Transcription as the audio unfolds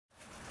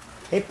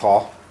Hey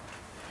Paul,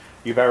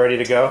 you about ready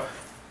to go?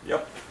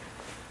 Yep.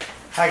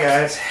 Hi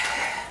guys.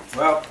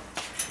 Well,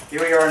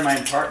 here we are in my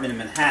apartment in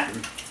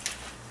Manhattan,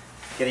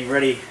 getting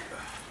ready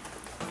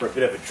for a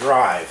bit of a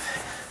drive.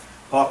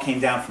 Paul came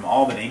down from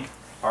Albany,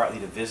 partly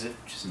to visit,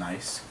 which is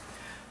nice.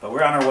 But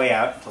we're on our way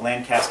out to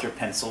Lancaster,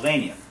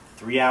 Pennsylvania.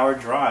 3-hour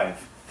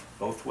drive,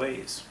 both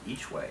ways,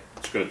 each way.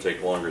 It's going to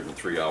take longer than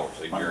 3 hours,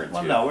 I guarantee.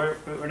 Well, no,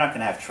 we're not going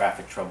to have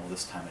traffic trouble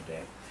this time of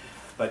day.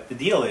 But the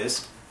deal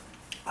is,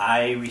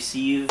 I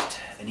received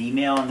an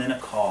email and then a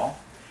call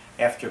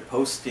after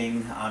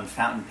posting on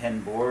Fountain Pen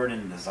Board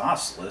and the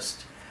ZOS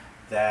list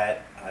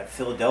that at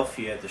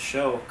Philadelphia at the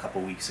show a couple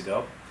weeks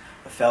ago,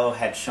 a fellow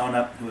had shown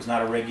up who was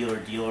not a regular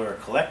dealer or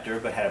collector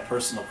but had a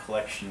personal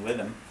collection with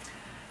him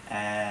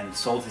and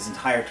sold his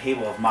entire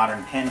table of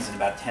modern pens in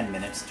about 10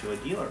 minutes to a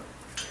dealer.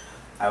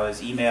 I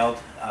was emailed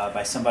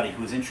by somebody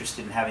who was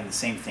interested in having the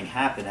same thing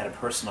happen, had a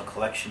personal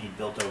collection he'd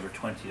built over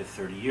 20 to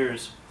 30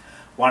 years,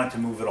 wanted to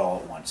move it all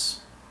at once.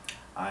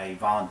 I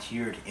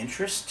volunteered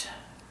interest,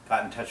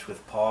 got in touch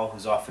with Paul,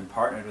 who's often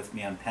partnered with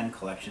me on pen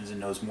collections and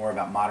knows more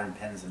about modern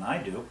pens than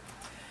I do,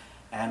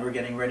 and we're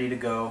getting ready to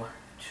go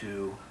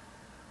to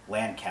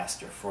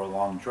Lancaster for a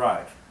long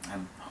drive.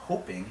 I'm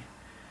hoping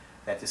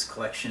that this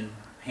collection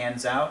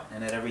pans out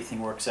and that everything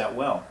works out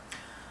well.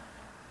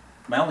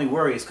 My only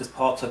worry is because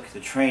Paul took the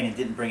train and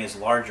didn't bring his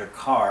larger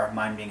car,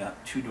 mine being a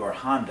 2-door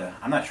Honda,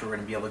 I'm not sure we're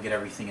going to be able to get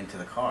everything into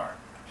the car.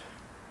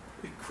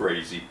 You're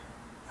crazy.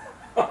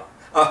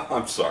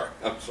 I'm sorry.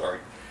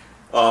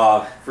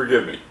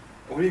 Forgive me.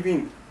 What do you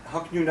mean? How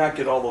can you not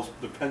get all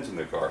the pens in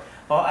the car?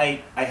 Well,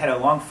 I had a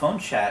long phone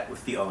chat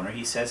with the owner.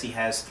 He says he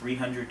has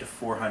 300 to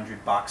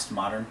 400 boxed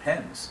modern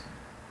pens.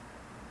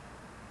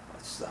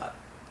 That's not...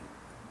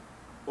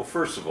 Well,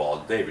 first of all,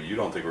 David, you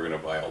don't think we're going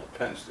to buy all the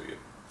pens, do you?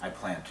 I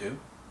plan to.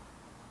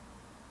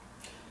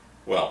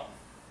 Well,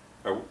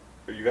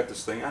 you got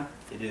this thing on?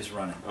 It is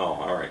running. Oh,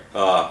 all right.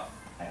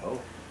 I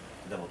hope.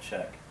 Double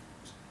check.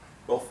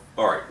 Well,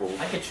 all right. Well,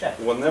 I can check.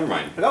 Well, never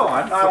mind. Go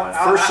on.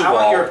 First of I all,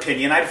 want your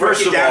opinion. I break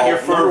it down here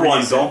for number a one,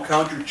 reason. don't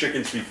count your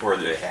chickens before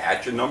they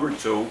hatch. And number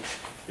two,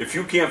 if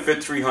you can't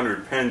fit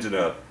 300 pens in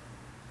a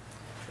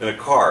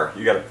car,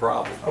 you got a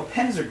problem. Oh,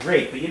 pens are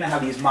great, but you know how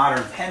these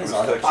modern pens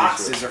are. The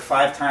boxes are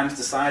 5 times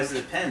the size of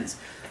the pens.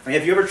 I mean,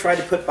 have you ever tried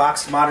to put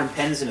boxed modern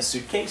pens in a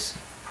suitcase?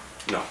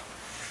 No.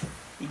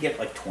 You get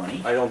like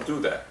 20. I don't do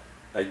that.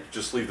 I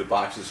just leave the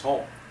boxes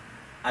home.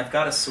 I've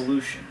got a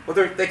solution. Well,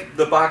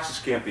 the boxes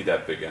can't be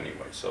that big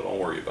anyway, so don't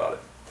worry about it.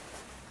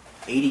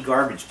 80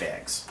 garbage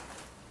bags.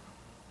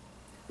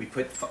 We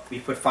put 5 or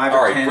 10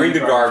 all right, bring in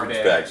the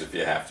garbage bags if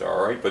you have to,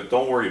 all right? But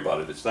don't worry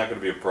about it. It's not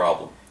going to be a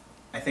problem.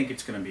 I think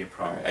it's going to be a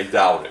problem. I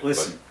doubt it,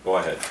 Listen, but go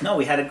ahead. No,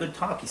 we had a good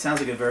talk. He sounds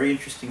like a very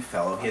interesting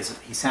fellow. He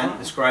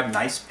described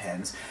nice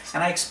pens,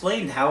 and I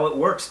explained how it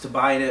works to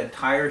buy an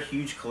entire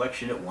huge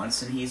collection at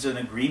once, and he's in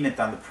agreement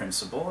on the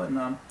principle,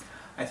 and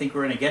I think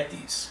we're going to get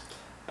these.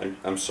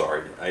 I'm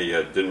sorry. I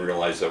didn't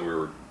realize that we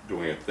were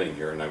doing a thing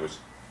here, and I was...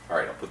 All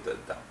right, I'll put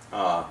that down.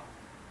 Are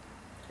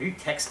you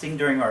texting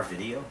during our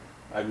video?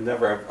 I've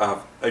never...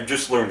 I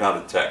just learned how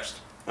to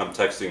text. I'm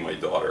texting my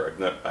daughter.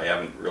 I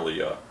haven't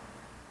really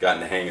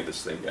gotten the hang of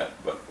this thing yet,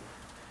 but...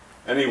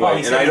 Anyway, well,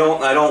 and I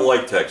don't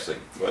like texting,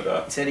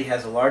 but... He said he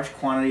has a large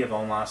quantity of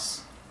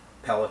Omas,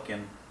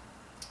 Pelican,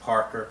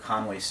 Parker,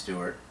 Conway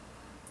Stewart,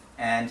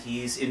 and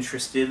he's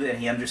interested and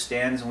he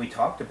understands, and we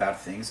talked about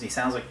things, and he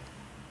sounds like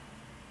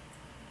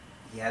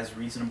he has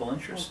reasonable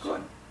interest.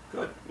 Well,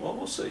 good. Well,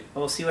 we'll see.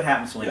 Well, we'll see what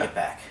happens when we get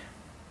back.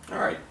 All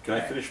right. Can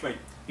I finish my...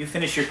 You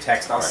finish your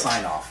text. I'll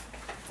sign off.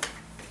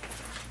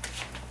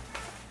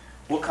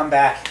 We'll come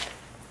back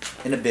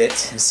in a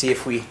bit and see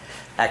if we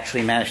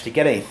actually manage to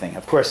get anything.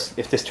 Of course,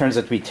 if this turns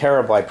out to be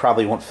terrible, I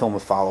probably won't film a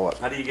follow-up.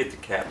 How do you get the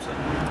caps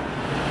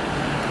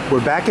in?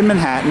 We're back in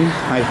Manhattan,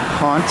 my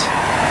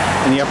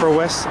haunt in the Upper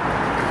West,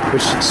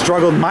 which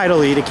struggled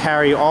mightily to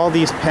carry all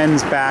these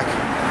pens back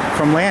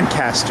from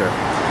Lancaster.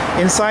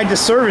 Inside the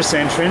service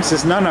entrance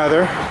is none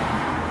other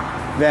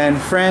than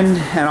friend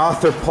and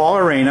author Paul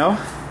Erano.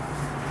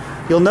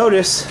 You'll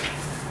notice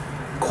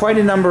quite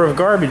a number of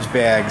garbage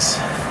bags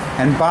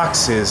and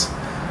boxes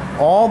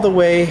all the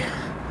way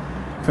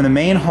from the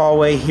main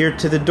hallway here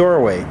to the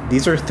doorway.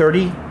 These are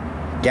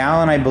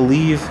 30-gallon, I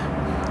believe,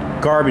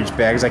 garbage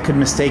bags. I could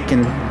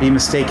be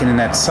mistaken in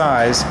that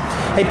size.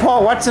 Hey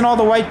Paul, what's in all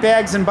the white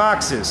bags and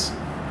boxes?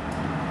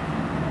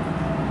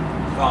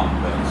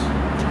 Fountain pens.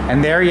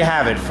 And there you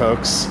have it,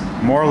 folks.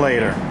 More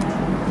later.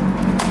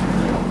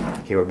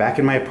 Okay, we're back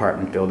in my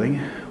apartment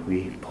building.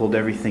 We pulled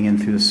everything in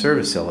through the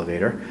service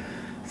elevator.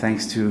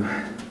 Thanks to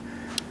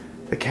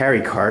the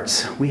carry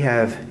carts, we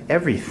have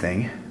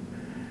everything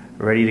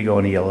ready to go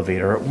in the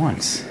elevator at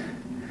once.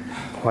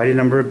 Quite a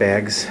number of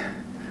bags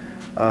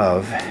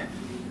of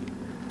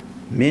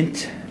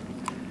mint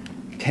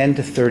 10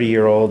 to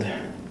 30-year-old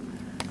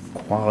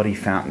quality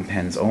fountain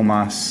pens.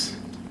 Omas.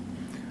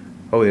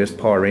 Oh, there's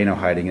Paul Erano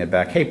hiding in the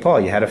back. Hey,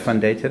 Paul, you had a fun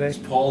day today? It's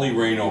Paul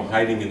Erano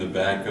hiding in the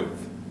back of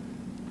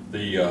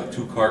the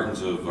 2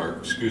 cartons of, or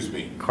excuse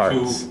me,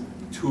 cards.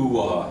 two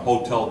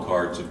hotel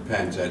cards of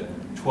pens at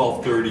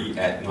 12:30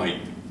 at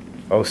night.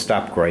 Oh,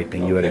 stop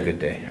griping. You had a Okay. good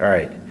day. All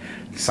right.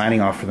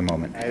 Signing off for the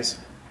moment. Guys,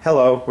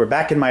 hello. We're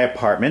back in my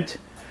apartment.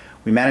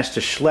 We managed to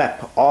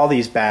schlep all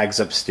these bags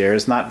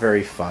upstairs. Not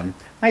very fun.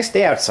 Nice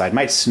day outside.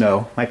 Might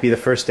snow. Might be the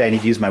first day I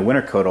need to use my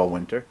winter coat all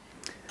winter.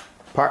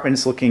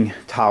 Apartment's looking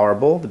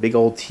tolerable. The big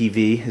old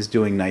TV is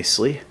doing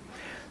nicely.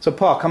 So,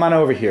 Paul, come on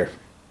over here.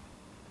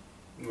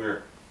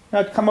 Where?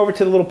 Now, come over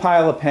to the little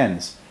pile of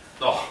pens.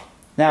 Oh.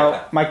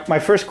 Now, my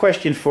first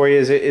question for you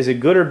is it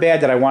good or bad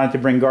that I wanted to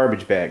bring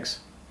garbage bags?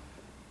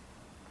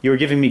 You were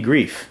giving me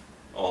grief.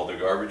 All the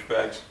garbage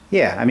bags?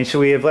 Yeah, I mean, should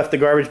we have left the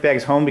garbage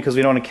bags home because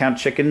we don't account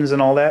chickens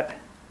and all that?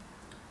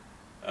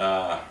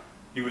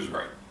 He was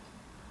right.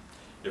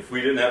 If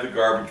we didn't have the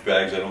garbage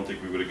bags, I don't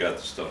think we would have got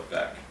the stuff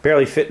back.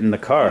 Barely fit in the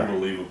car.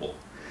 Unbelievable.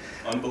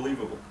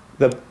 Unbelievable.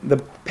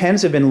 The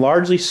pens have been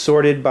largely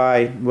sorted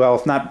by, well,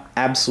 if not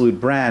absolute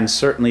brand,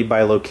 certainly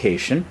by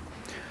location.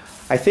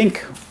 I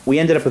think we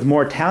ended up with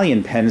more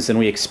Italian pens than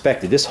we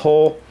expected. This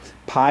whole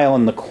pile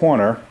in the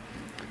corner,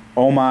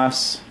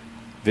 Omas,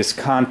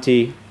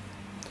 Visconti,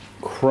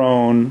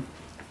 Krone,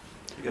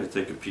 You gotta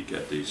take a peek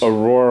at these.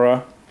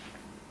 Aurora.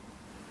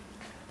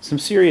 Some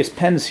serious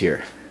pens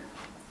here.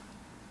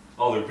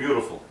 Oh, they're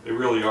beautiful. They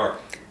really are.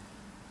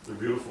 They're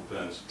beautiful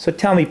pens. So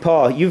tell me,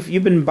 Paul,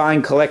 you've been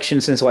buying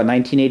collections since what,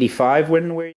 1985? When were